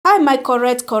my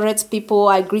correct people,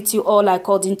 I greet you all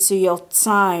according to your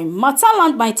time. Matter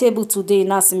land my table today,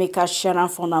 na make a share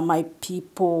for my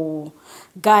people.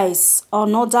 Guys,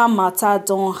 another matter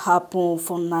don't happen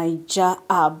for Naija,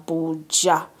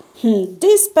 Abuja.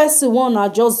 This person wanna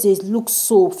just dey look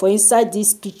so for inside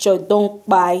this picture don't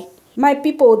buy. My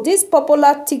people, this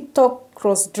popular TikTok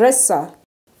cross-dresser,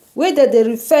 where they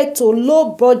refer to low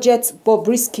budget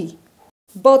Bobrisky,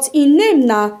 but in name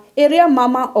na area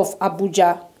mama of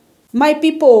Abuja. My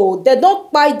people, they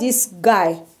don't buy this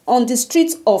guy on the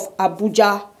streets of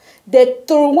Abuja. They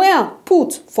throw am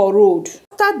put for road.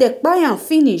 After they buy am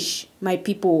finish, my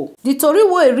people, the tori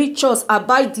wey reach us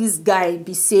about this guy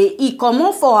be say he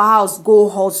comot for house go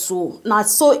hustle. Na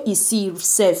so he see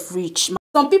himself rich.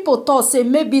 Some people thought say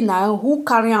maybe na who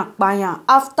carry am buy am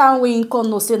after when he come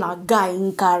know say na guy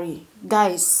in carry.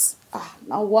 Guys,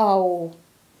 now wow.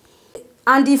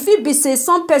 And if it be say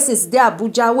some persons dey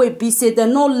Abuja wey be say they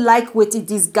no like wetin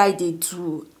this guy dey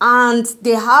do, and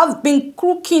they have been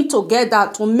cooking together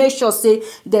to make sure say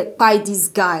they buy this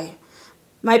guy.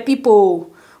 My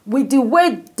people, with the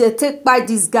way they take buy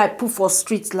this guy put for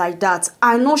street like that,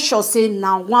 I not sure say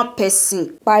now one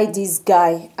person buy this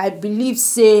guy. I believe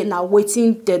say now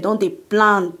waiting they don dey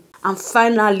plan, and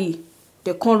finally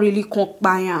they can't really come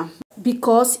buy am.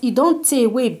 Because e don tey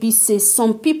wey be say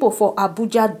some people for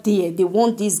Abuja there, they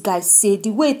want this guy say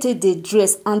the way they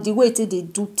dress and the way they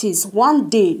do things, one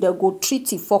day they go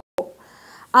treat it for up,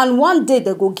 and one day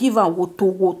they go give am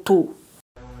woto.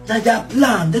 Na their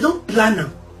plan, they don't plan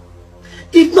am.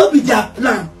 It not be their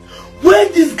plan.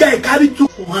 When this guy carry two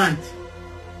for hand,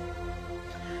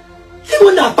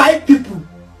 even na 5 people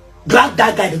grab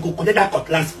that guy, they go collect that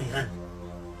cutlass for hand.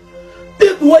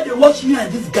 People when they watch me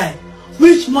and this guy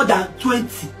reach more than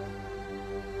 20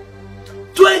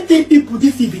 people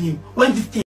this evening when this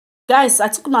thing. Guys, I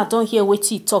think I don't hear what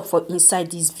he talk for inside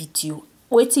this video.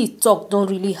 What he talk don't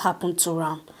really happen to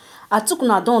am. I think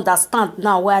I don't understand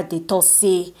now why they talk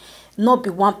say not be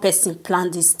one person plan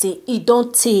this thing. It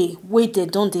don't take where they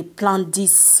don't they plan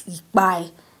this buy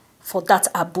for that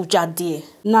Abuja there.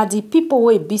 Now the people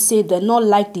wey be say they not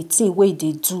like the thing where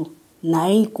they do. Now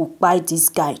he could buy this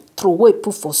guy, throw away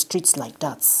put for streets like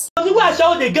that. The people I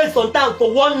show they get sometimes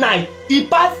for one night, he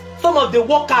passed some of the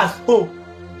workers home.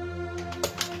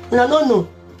 No.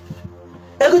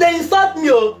 They insult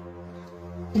me, oh.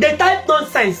 They type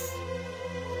nonsense.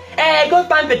 Go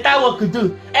find better work to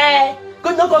do.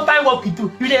 Go find work to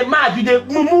do. You dey mad, you dey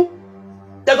mumu.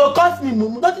 They go cost me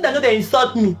mumu. Nothing they know they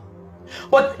insult me.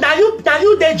 But now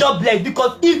you they jobless,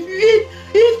 because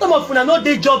if some of you know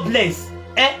they jobless,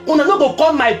 una no go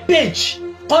come my page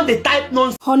on the type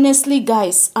nonsense. Honestly,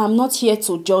 guys, I'm not here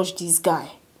to judge this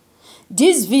guy.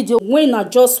 This video when I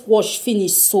just watch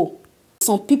finish, so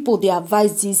some people they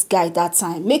advise this guy that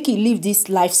time make he live this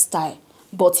lifestyle,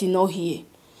 but he not here.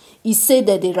 He said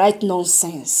that they write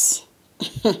nonsense.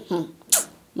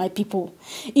 My people,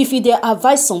 if they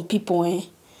advise some people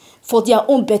for their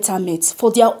own betterment,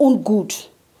 for their own good,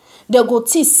 they go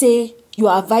to say you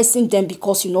are advising them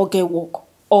because you not get work,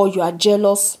 or you are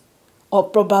jealous, or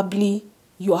probably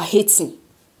you are hating.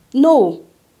 No.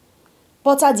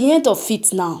 But at the end of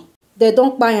it now, they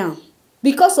don't buy am.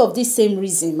 Because of this same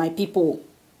reason, my people.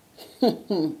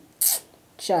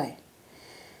 Chai.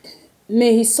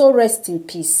 May his soul rest in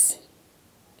peace.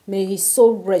 May his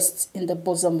soul rest in the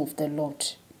bosom of the Lord.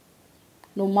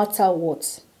 No matter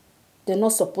what, they're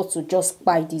not supposed to just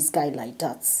buy this guy like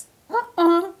that.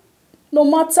 No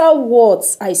matter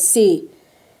what I say,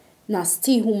 na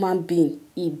still human being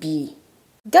he be.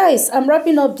 Guys, I'm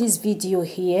wrapping up this video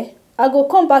here. I go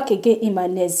come back again in my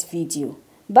next video.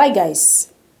 Bye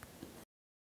guys.